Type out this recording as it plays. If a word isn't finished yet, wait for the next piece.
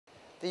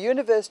The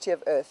University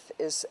of Earth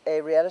is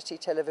a reality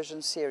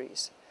television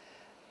series.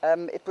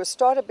 It was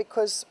started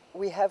because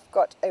we have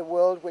got a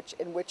world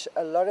in which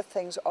a lot of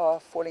things are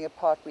falling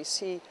apart. We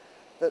see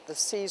that the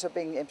seas are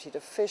being emptied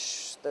of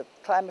fish, the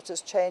climate is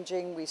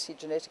changing, we see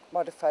genetic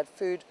modified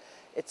food.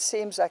 It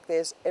seems like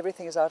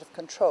everything is out of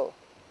control.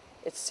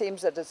 It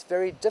seems that it's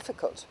very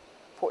difficult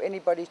for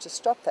anybody to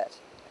stop that.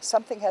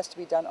 Something has to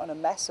be done on a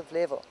massive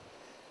level.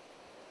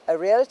 A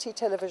reality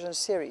television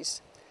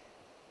series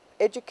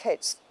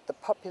educates the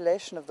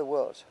population of the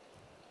world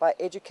by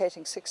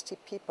educating 60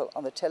 people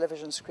on the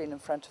television screen in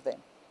front of them.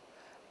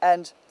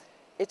 And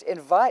it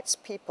invites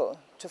people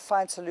to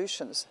find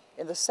solutions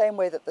in the same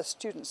way that the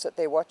students that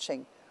they're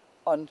watching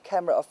on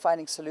camera are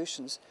finding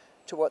solutions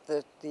to what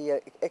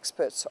the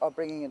experts are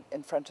bringing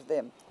in front of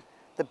them.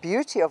 The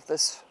beauty of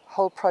this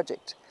whole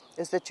project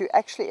is that you're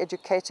actually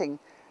educating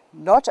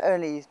not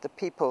only the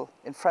people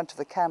in front of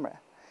the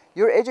camera,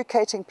 you're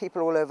educating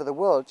people all over the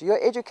world.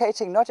 You're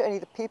educating not only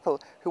the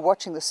people who are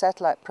watching the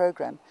satellite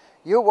program,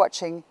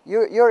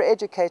 you're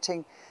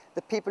educating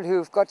the people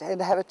who've got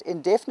and have it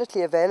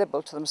indefinitely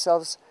available to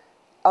themselves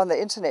on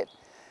the internet.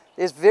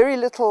 There's very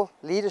little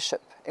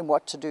leadership in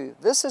what to do.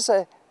 This is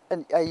a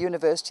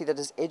university that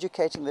is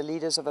educating the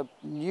leaders of a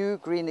new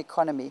green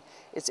economy.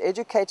 It's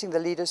educating the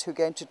leaders who are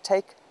going to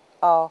take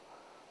our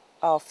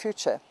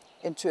future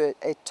into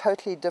a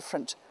totally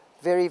different,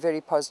 very,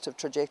 very positive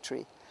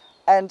trajectory.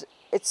 And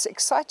it's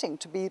exciting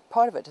to be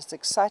part of it. It's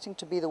exciting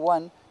to be the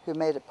one who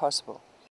made it possible.